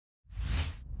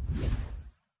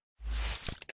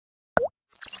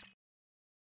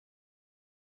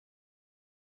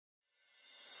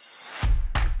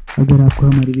अगर आपको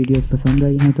हमारी वीडियोस पसंद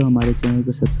आई हैं तो हमारे चैनल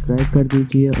को सब्सक्राइब कर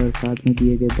दीजिए और साथ में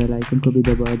दिए गए बेल आइकन को भी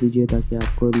दबा दीजिए ताकि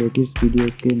आपको लेटेस्ट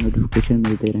वीडियोस के नोटिफिकेशन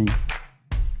मिलते रहें।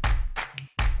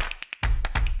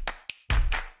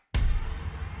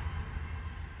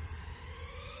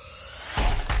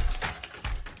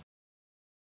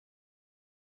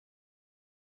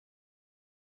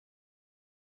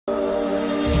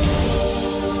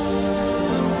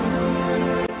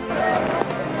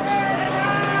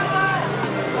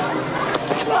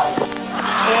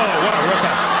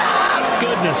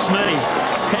 Goodness me,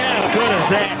 how good is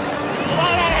that?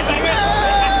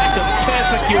 The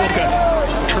perfect Yorker.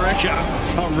 Cracker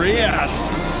from Rias.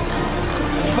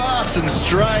 Fast and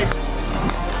straight.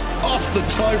 Off the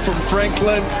toe from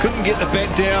Franklin. Couldn't get the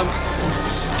bat down.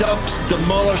 Stumps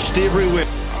demolished everywhere.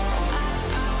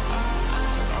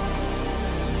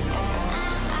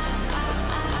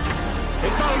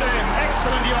 He's bowled in.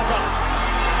 Excellent Yorker.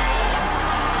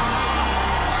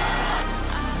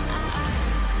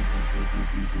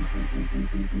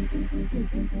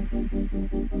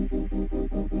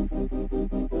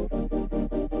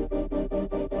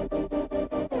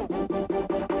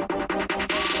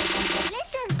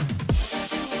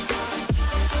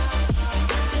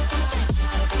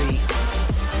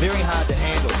 Very hard to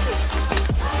handle.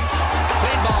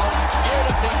 Clean ball,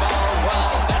 beautifully bowled.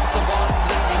 Well, that's the one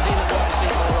that New Zealand want to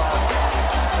see more of.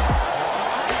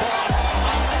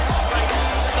 Straight,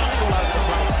 stumped all over the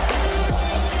place.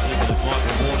 Even if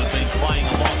Michael Vaughan had been playing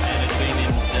a lot and had been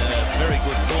in very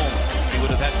good form, he would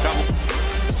have had trouble.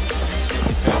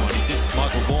 He did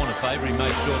Michael Vaughan a favour. He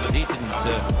made sure that he didn't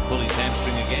pull his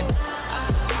hamstring again.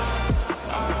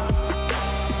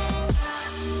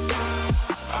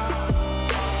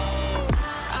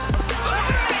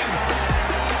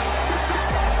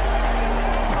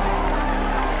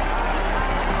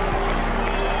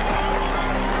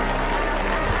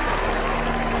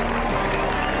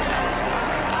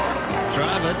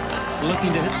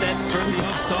 Looking to hit that through the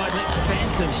offside, an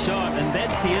expansive shot, and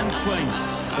that's the in-swing.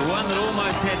 The one that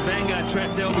almost had Vanguard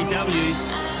trapped LBW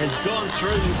has gone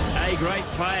through a great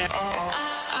player.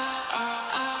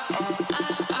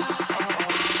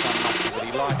 But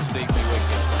he likes deeply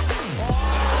wicket.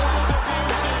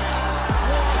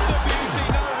 What a beauty.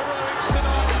 No heroics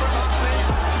tonight from Hussey.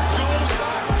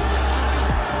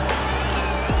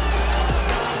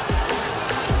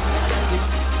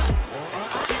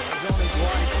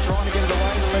 Trying to get it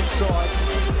away to the leg side.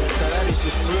 So that is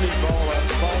just brilliant bowling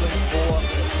for.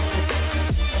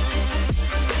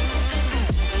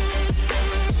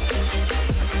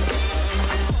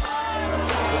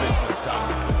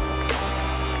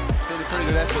 It's been a pretty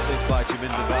good effort this by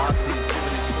Chaminda Vas. He's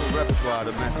given his full repertoire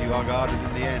to Matthew Hoggard, and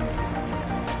in the end,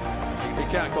 he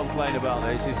can't complain about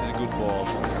this. This is a good ball.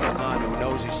 This is a man who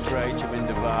knows his trade,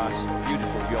 Chaminda Vas.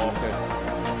 Beautiful Yorker.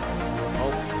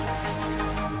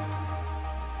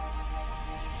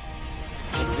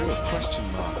 Question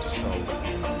mark to solve.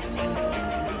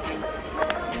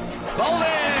 Bowled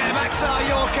in! Maxar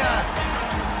Yorker!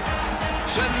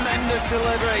 Tremendous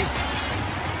delivery.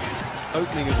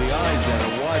 Opening of the eyes there, a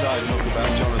wide-eyed look about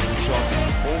Jonathan Trott,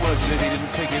 almost as if he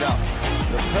didn't pick it up.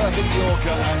 The perfect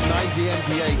Yorker at 90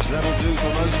 mph, that'll do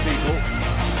for most people.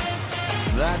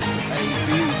 That's a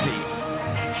beauty.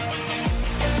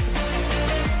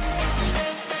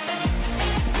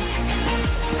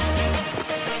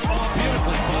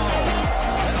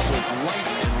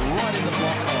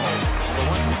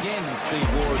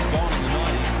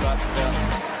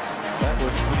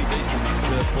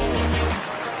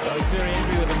 He's very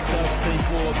angry with himself, Steve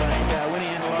Waugh, but when he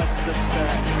analyses it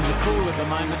in the cool at the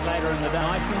moment, later in the day,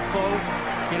 nice and full,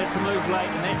 get it to move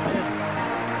late, and that's it.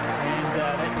 And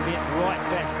they can get right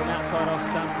back from outside off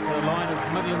stump to the line of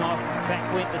middling off, back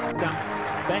went the stumps,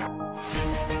 back.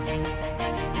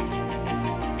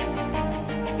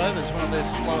 It's one of their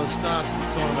slower starts to the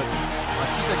tournament.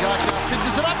 Akita Gagna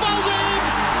pitches it up, bowls in!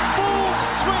 Full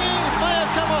swinging, may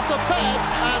have come off the pad,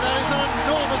 and that is an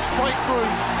enormous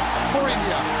breakthrough for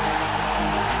India.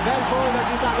 Well bowled,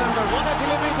 Ajit Agarwal. What a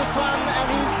delivery this one, and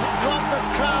he's brought the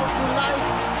crowd to light.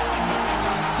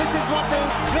 This is what they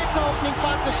break the opening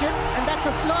partnership, and that's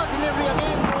a slow delivery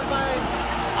again bowled by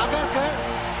Agarwal.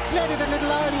 Played it a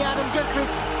little early, Adam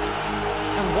Gilchrist.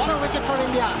 And what a wicket for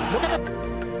India. Look at the...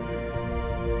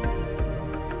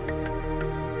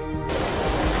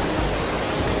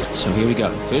 So here we go.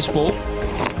 First ball.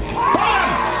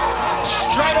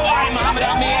 Straight away, Mohammad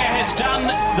Amir has done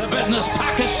the business.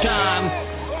 Pakistan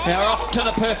are off to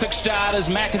the perfect start as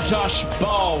McIntosh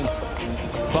bowled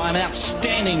by an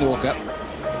outstanding Yorker.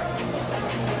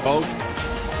 Both.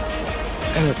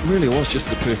 And it really was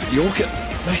just a perfect Yorker.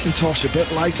 McIntosh a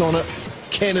bit late on it.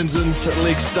 cannons into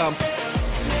leg stump.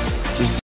 Just